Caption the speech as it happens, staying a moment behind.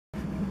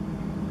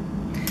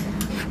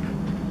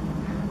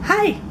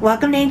Hi,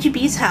 welcome to Angie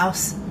B's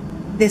house.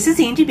 This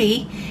is Angie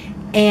B,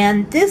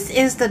 and this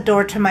is the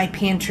door to my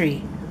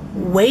pantry.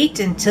 Wait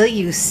until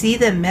you see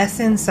the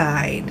mess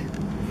inside.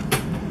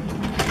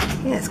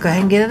 Let's go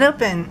ahead and get it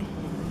open.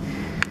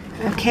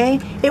 Okay,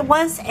 it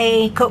was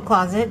a coat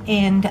closet,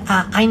 and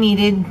I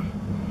needed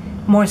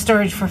more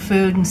storage for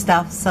food and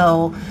stuff,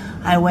 so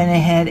I went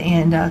ahead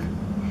and,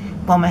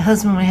 my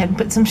husband went ahead and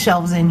put some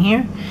shelves in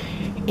here.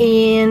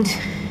 And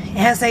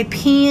as I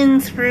pan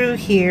through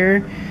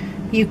here,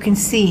 you can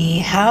see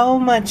how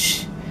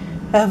much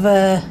of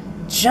a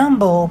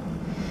jumble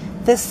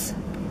this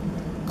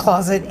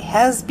closet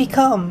has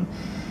become.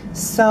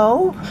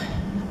 So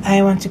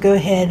I want to go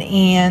ahead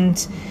and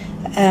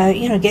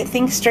get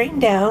things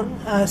straightened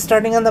out.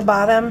 Starting on the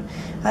bottom,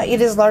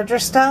 it is larger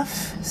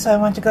stuff, so I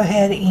want to go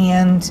ahead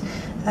and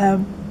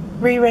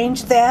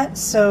rearrange that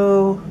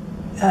so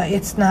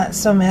it's not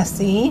so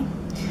messy.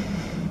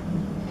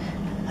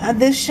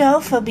 This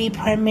shelf will be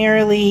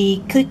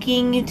primarily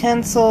cooking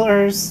utensil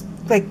or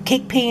like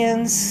cake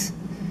pans,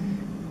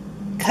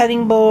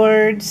 cutting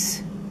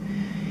boards,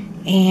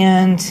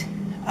 and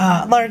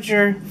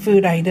larger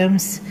food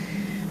items.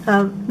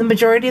 The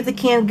majority of the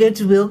canned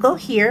goods will go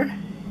here,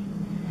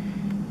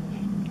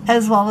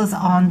 as well as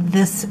on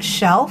this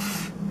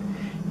shelf.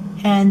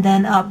 And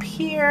then up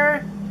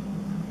here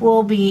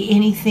will be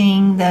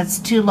anything that's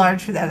too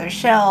large for the other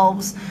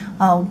shelves,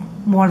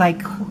 more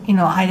like,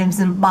 items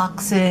in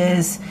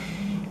boxes.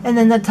 And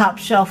then the top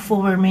shelf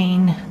will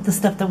remain the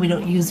stuff that we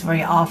don't use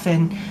very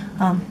often.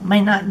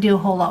 Might not do a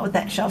whole lot with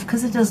that shelf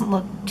because it doesn't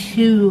look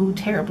too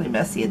terribly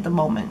messy at the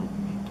moment,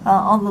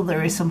 although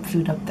there is some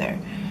food up there.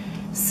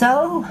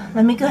 So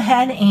let me go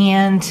ahead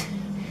and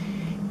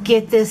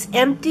get this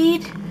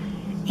emptied,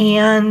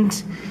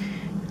 and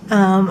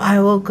I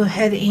will go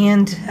ahead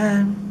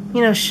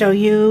and show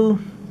you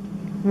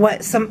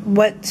what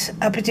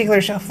a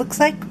particular shelf looks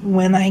like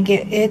when I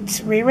get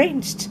it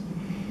rearranged.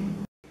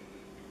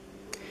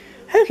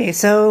 Okay,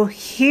 so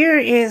here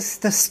is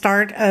the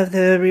start of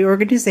the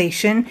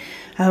reorganization.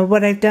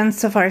 What I've done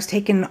so far is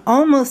taken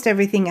almost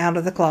everything out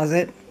of the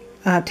closet.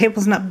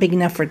 Table's not big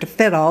enough for it to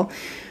fit all,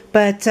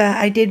 but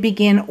I did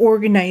begin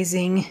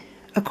organizing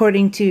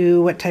according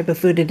to what type of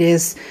food it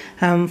is.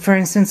 For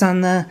instance,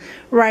 on the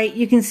right,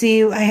 you can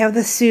see I have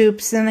the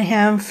soups, and I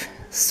have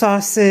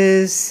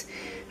sauces,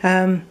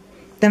 then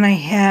I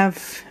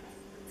have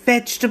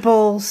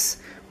vegetables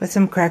with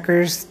some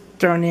crackers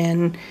thrown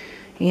in,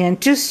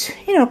 and just,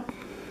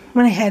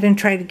 went ahead and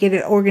tried to get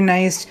it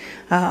organized.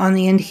 On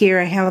the end here,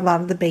 I have a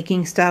lot of the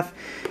baking stuff.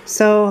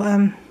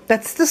 So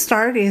that's the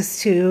start,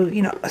 is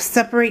to,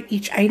 separate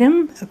each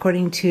item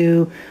according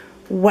to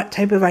what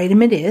type of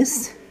item it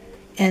is.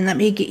 And let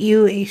me get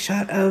you a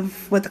shot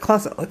of what the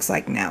closet looks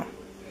like now.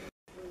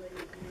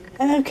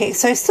 Okay,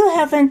 so I still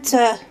haven't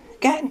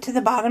gotten to the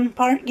bottom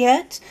part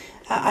yet.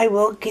 I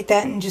will get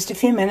that in just a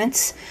few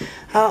minutes.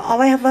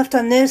 All I have left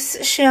on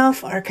this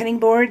shelf are cutting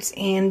boards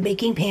and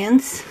baking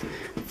pans.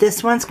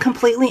 This one's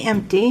completely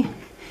empty.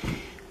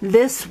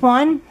 This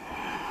one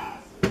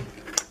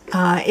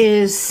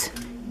is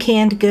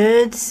canned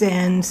goods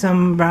and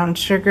some brown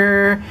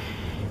sugar.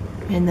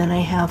 And then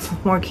I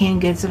have more canned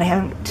goods that I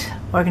haven't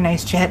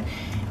organized yet.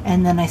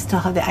 And then I still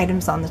have the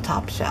items on the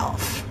top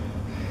shelf.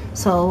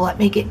 So let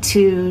me get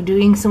to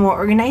doing some more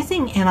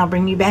organizing, and I'll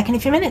bring you back in a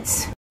few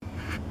minutes.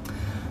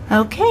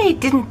 Okay, it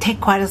didn't take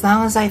quite as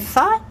long as I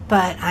thought,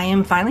 but I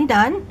am finally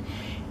done.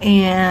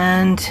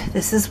 And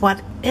this is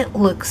what it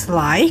looks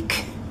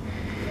like.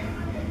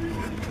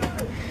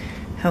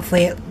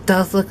 Hopefully it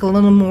does look a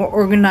little more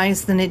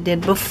organized than it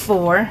did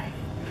before,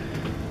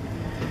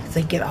 as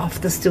I get off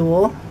the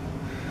stool.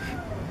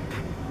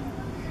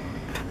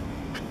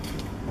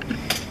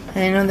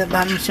 I know the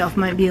bottom shelf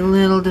might be a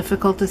little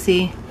difficult to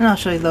see, and I'll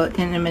show you that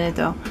in a minute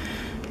though.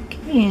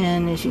 Okay,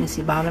 and as you can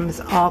see, bottom is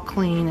all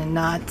clean and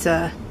not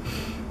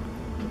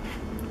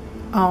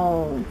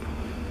all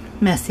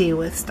messy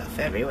with stuff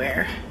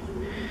everywhere.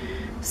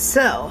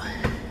 So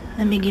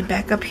let me get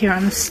back up here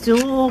on the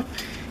stool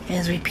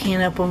as we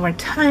pan up one more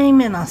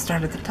time, and I'll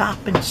start at the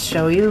top and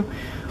show you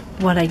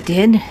what I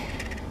did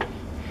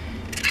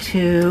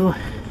to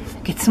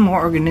get some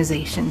more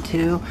organization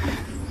to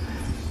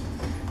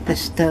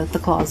the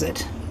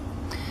closet.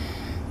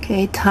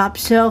 Okay, top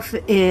shelf,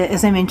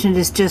 as I mentioned,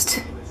 is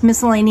just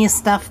miscellaneous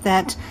stuff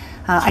that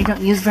I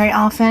don't use very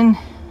often.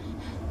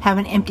 Have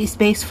an empty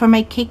space for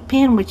my cake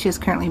pan, which is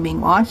currently being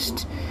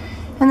washed,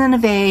 and then a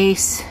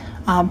vase,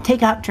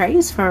 takeout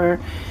trays for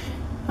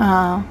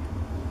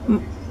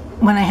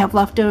when I have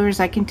leftovers.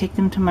 I can take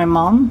them to my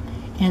mom,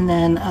 and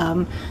then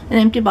an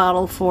empty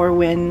bottle for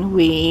when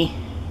we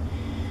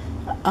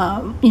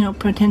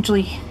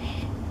potentially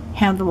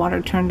have the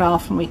water turned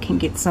off and we can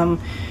get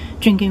some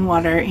drinking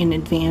water in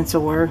advance,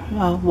 or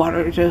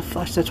water to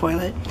flush the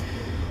toilet.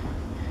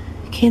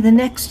 Okay, the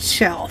next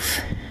shelf.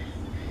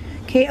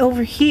 Okay,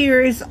 over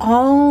here is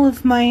all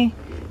of my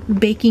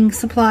baking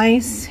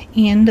supplies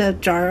and a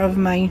jar of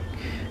my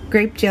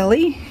grape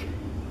jelly.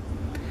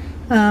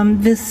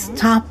 This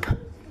top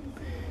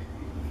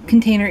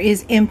container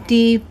is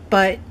empty,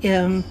 but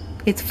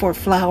it's for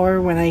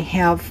flour when I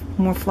have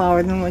more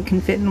flour than what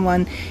can fit in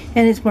one,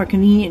 and it's more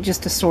convenient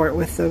just to sort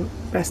with the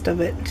rest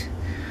of it.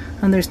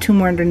 And there's 2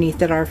 more underneath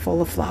that are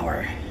full of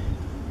flour.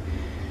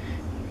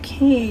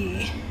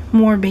 Okay,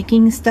 more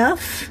baking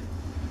stuff.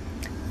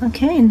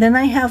 Okay, and then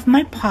I have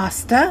my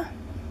pasta,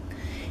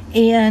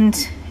 and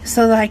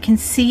so that I can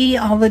see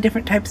all the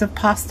different types of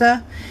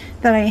pasta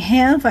that I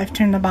have, I've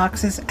turned the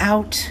boxes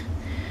out.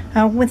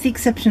 With the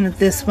exception of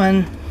this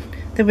one,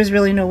 there was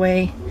really no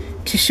way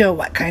to show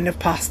what kind of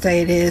pasta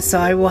it is, so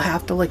I will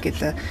have to look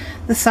at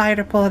the side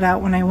or pull it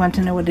out when I want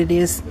to know what it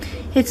is.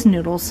 It's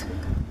noodles,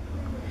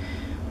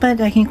 but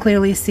I can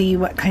clearly see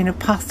what kind of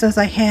pastas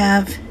I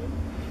have.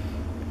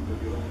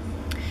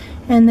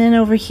 And then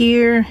over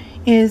here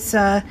is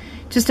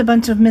just a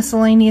bunch of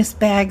miscellaneous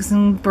bags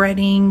and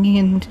breading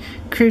and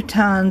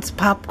croutons,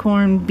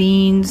 popcorn,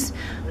 beans,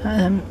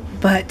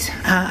 but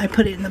I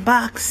put it in the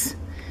box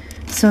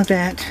so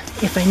that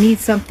if I need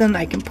something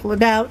I can pull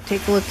it out,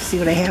 take a look to see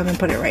what I have, and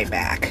put it right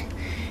back.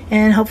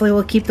 And hopefully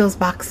we'll keep those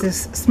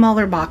boxes,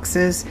 smaller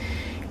boxes,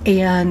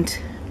 and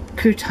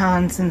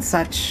croutons and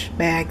such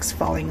bags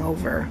falling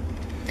over.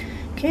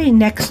 Okay,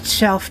 next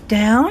shelf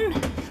down.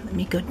 Let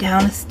me go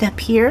down a step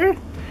here.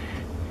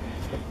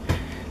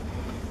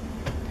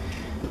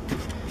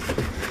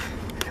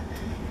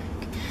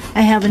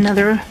 I have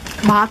another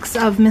box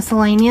of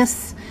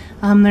miscellaneous.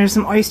 There's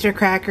some oyster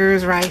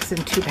crackers, rice,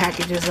 and 2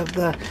 packages of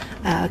the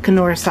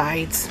Knorr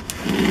sides.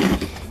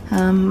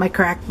 My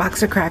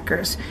box of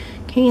crackers.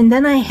 Okay, and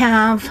then I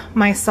have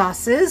my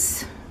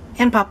sauces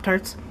and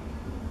Pop-Tarts.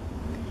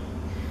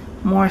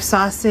 More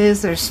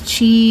sauces. There's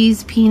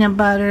cheese, peanut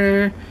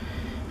butter,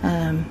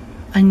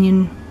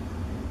 onion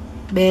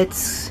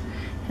bits,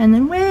 and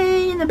then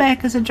way in the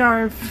back is a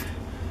jar of,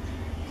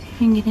 you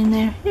can get in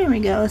there. There we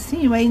go.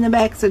 See, way in the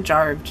back is a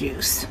jar of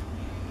juice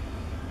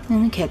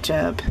and the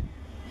ketchup.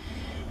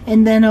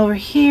 And then over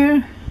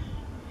here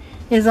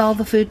is all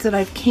the foods that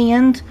I've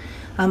canned.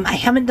 I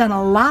haven't done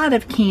a lot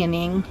of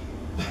canning.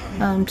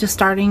 Just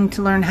starting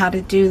to learn how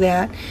to do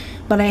that.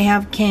 But I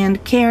have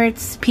canned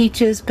carrots,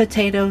 peaches,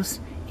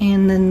 potatoes,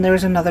 and then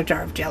there's another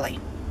jar of jelly.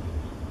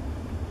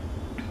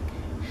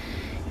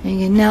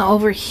 And now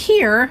over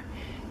here,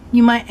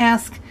 you might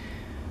ask,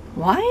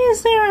 why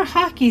is there a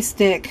hockey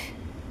stick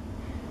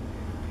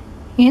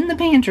in the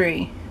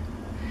pantry?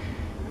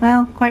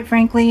 Well, quite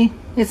frankly,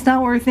 it's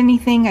not worth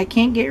anything. I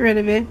can't get rid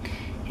of it,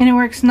 and it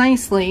works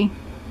nicely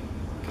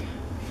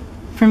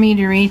for me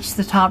to reach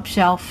the top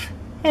shelf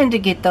and to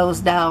get those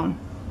down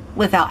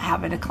without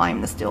having to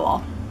climb the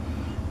stool.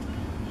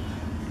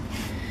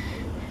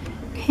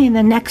 Okay,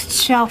 the next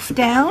shelf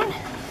down.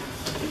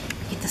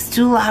 Get the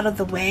stool out of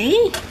the way.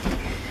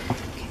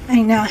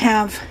 I now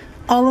have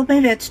all of my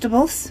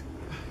vegetables.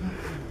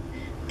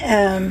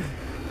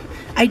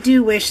 I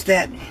do wish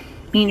that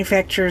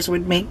manufacturers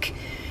would make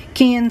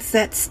cans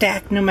that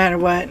stack no matter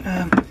what.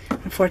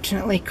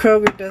 Unfortunately,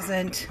 Kroger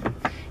doesn't,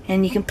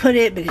 and you can put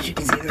it, but as you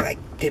can see, they're like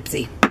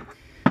dipsy.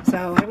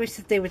 So I wish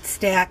that they would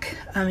stack.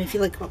 If you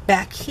look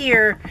back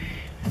here,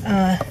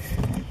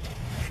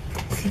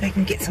 see if I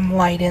can get some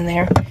light in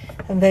there.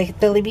 And the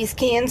Billy Beast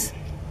cans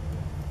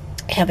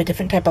have a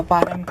different type of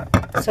bottom,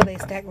 so they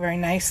stack very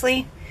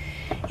nicely.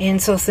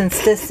 And so since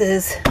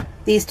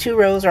these 2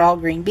 rows are all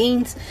green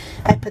beans,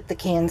 I put the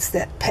cans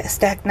that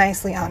stack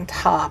nicely on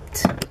top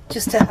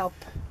just to help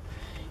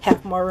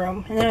have more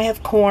room. And then I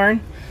have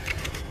corn.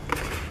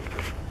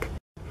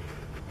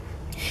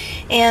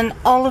 And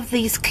all of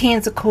these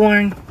cans of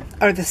corn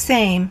are the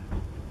same.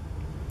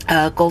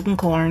 Golden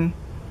corn,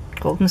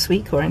 golden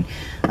sweet corn,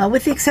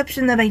 with the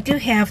exception that I do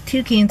have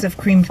 2 cans of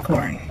creamed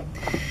corn.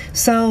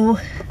 So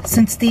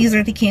since these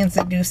are the cans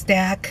that do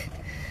stack,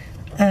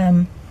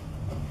 I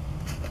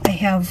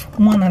have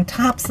one on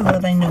top so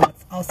that I know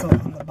it's also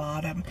on the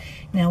bottom.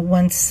 Now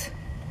once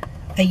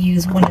I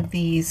use one of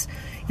these,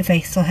 if I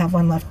still have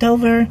one left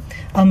over,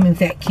 I'll move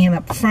that can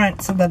up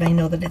front so that I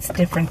know that it's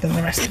different than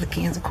the rest of the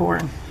cans of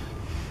corn.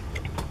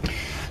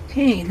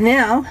 Okay,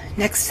 now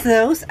next to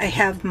those I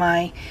have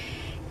my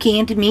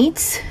canned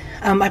meats.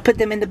 I put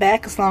them in the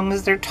back as long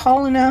as they're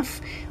tall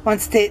enough.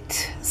 Once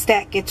that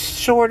stack gets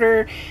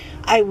shorter,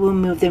 I will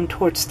move them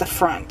towards the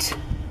front.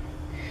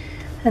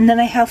 And then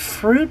I have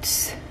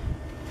fruits.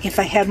 If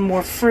I had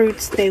more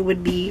fruits, they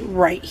would be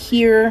right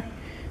here.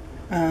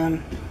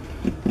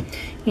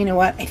 You know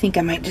what? I think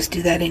I might just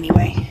do that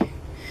anyway.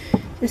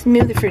 Just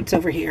move the fruits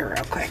over here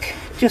real quick,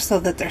 just so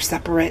that they're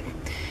separate.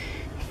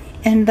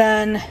 And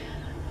then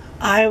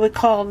I would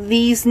call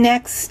these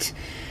next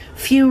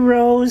few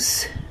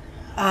rows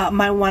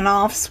my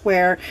one-offs,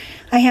 where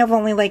I have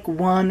only like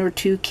 1 or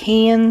 2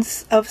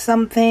 cans of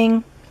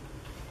something.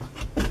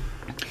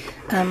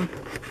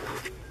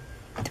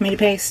 Tomato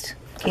paste.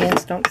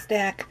 Cans don't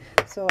stack,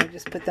 so I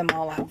just put them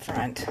all out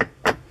front.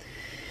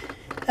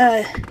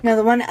 Now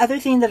the one other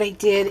thing that I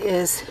did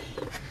is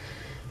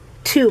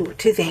two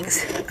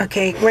things.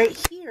 Okay, right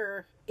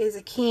here is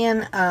a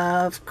can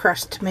of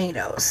crushed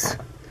tomatoes.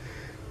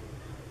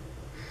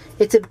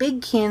 It's a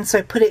big can, so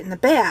I put it in the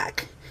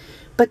back.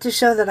 But to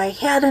show that I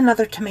had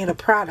another tomato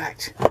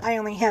product, I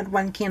only had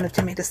 1 can of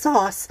tomato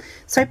sauce,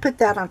 so I put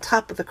that on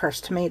top of the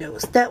crushed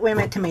tomatoes. That way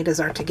my tomatoes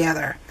are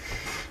together.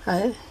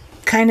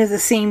 Kind of the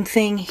same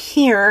thing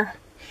here,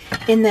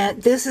 in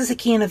that this is a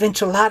can of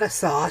enchilada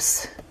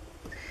sauce.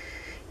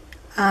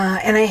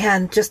 And I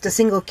had just a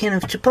single can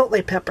of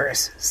chipotle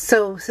peppers.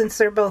 So since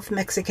they're both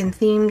Mexican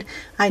themed,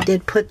 I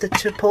did put the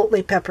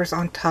chipotle peppers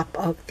on top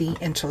of the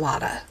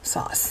enchilada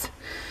sauce.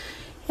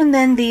 And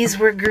then these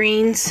were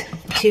greens,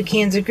 2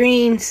 cans of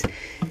greens.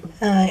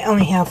 I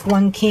only have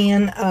 1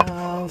 can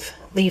of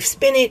leaf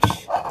spinach.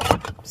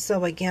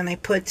 So again, I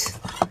put,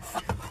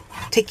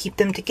 to keep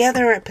them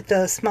together, I put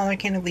the smaller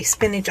can of leaf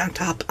spinach on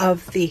top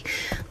of the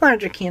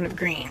larger can of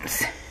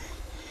greens.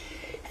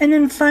 And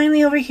then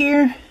finally over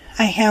here,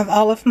 I have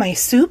all of my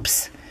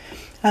soups.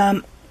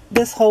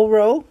 This whole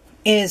row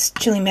is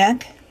chili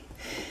mac.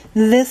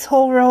 This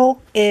whole row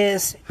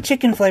is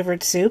chicken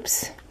flavored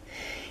soups.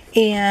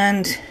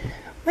 And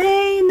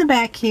way in the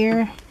back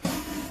here,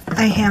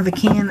 I have a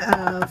can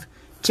of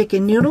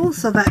chicken noodle,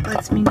 so that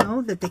lets me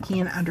know that the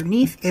can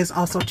underneath is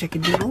also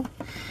chicken noodle.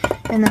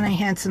 And then I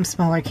had some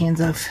smaller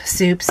cans of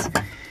soups,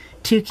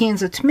 2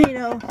 cans of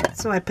tomato,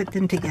 so I put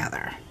them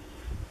together.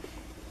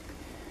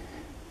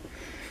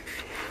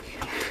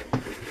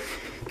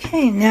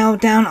 Okay, now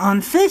down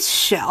on this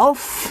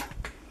shelf,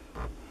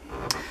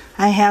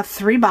 I have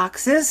 3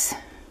 boxes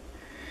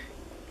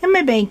and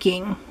my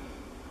baking,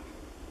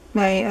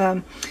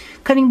 my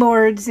cutting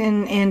boards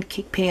and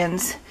cake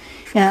pans.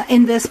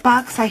 In this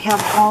box, I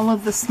have all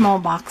of the small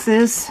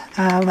boxes,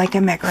 like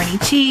a macaroni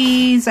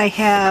cheese. I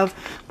have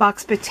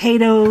boxed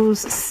potatoes,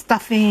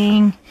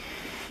 stuffing,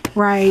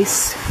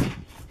 rice.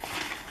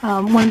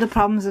 One of the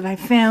problems that I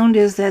found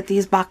is that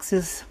these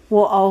boxes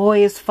will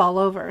always fall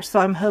over. So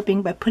I'm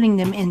hoping by putting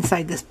them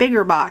inside this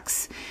bigger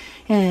box,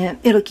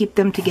 it'll keep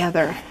them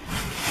together.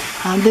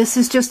 This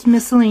is just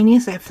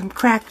miscellaneous. I have some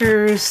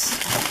crackers,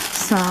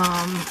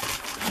 some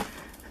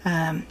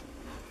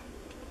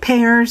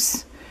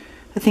pears,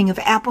 a thing of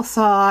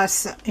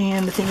applesauce,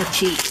 and a thing of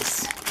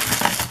cheese.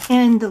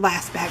 And the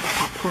last bag of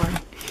popcorn.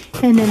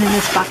 And then in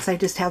this box I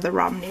just have the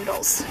ramen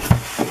noodles.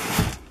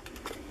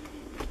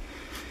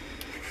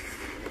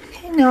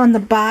 Okay, now on the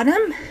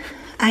bottom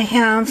I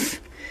have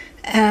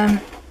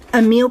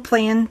a meal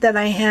plan that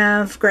I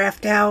have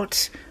graphed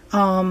out.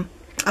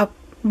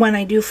 When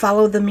I do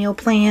follow the meal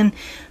plan,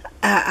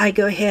 I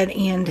go ahead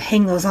and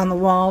hang those on the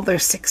wall.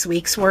 There's 6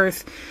 weeks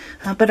worth.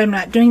 But I'm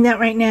not doing that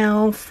right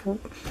now,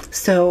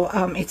 so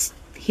it's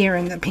here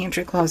in the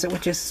pantry closet,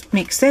 which just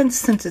makes sense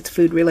since it's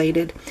food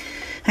related.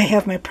 I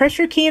have my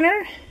pressure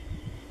canner.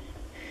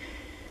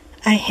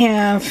 I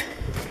have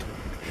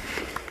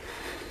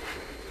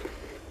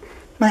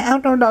my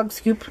outdoor dog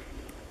scoop.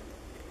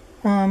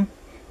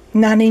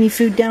 Not any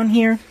food down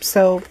here,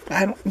 so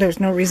there's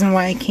no reason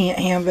why I can't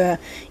have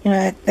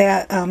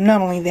that.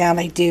 Not only that,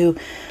 I do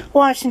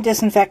wash and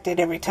disinfect it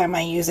every time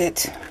I use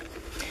it.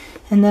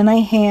 And then I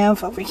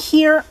have over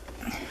here,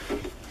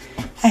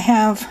 I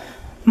have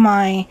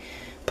my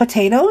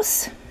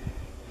potatoes,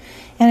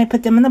 and I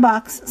put them in the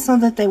box so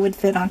that they would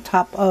fit on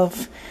top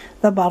of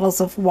the bottles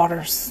of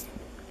water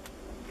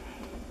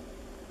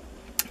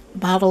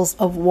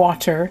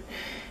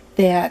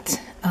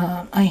that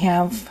I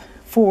have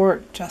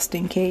for just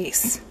in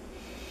case.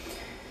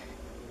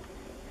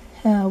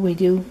 We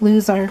do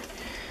lose our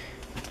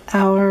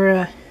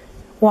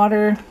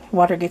water.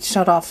 Water gets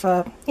shut off,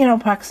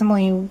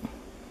 approximately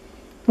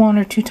 1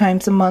 or 2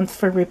 times a month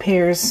for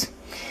repairs,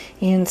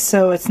 and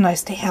so it's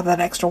nice to have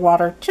that extra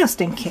water just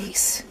in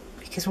case,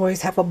 because we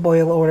always have a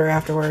boil order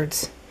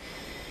afterwards.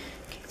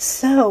 Okay,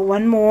 so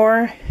one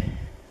more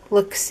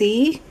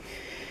look-see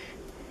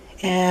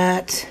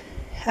at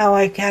how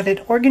I got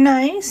it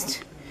organized.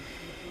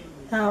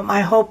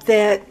 I hope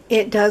that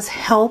it does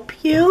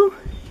help you,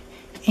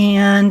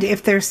 and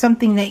if there's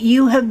something that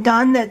you have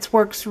done that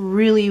works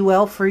really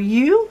well for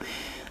you,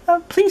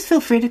 please feel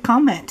free to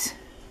comment.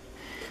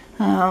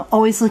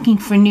 Always looking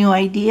for new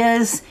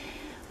ideas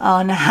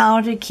on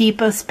how to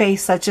keep a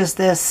space such as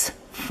this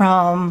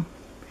from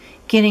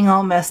getting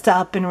all messed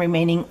up and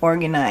remaining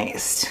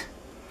organized.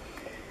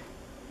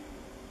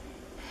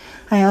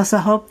 I also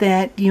hope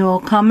that you'll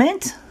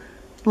comment,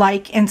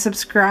 like, and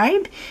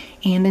subscribe.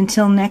 And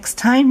until next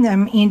time,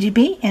 I'm Angie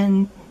B,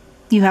 and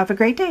you have a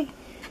great day.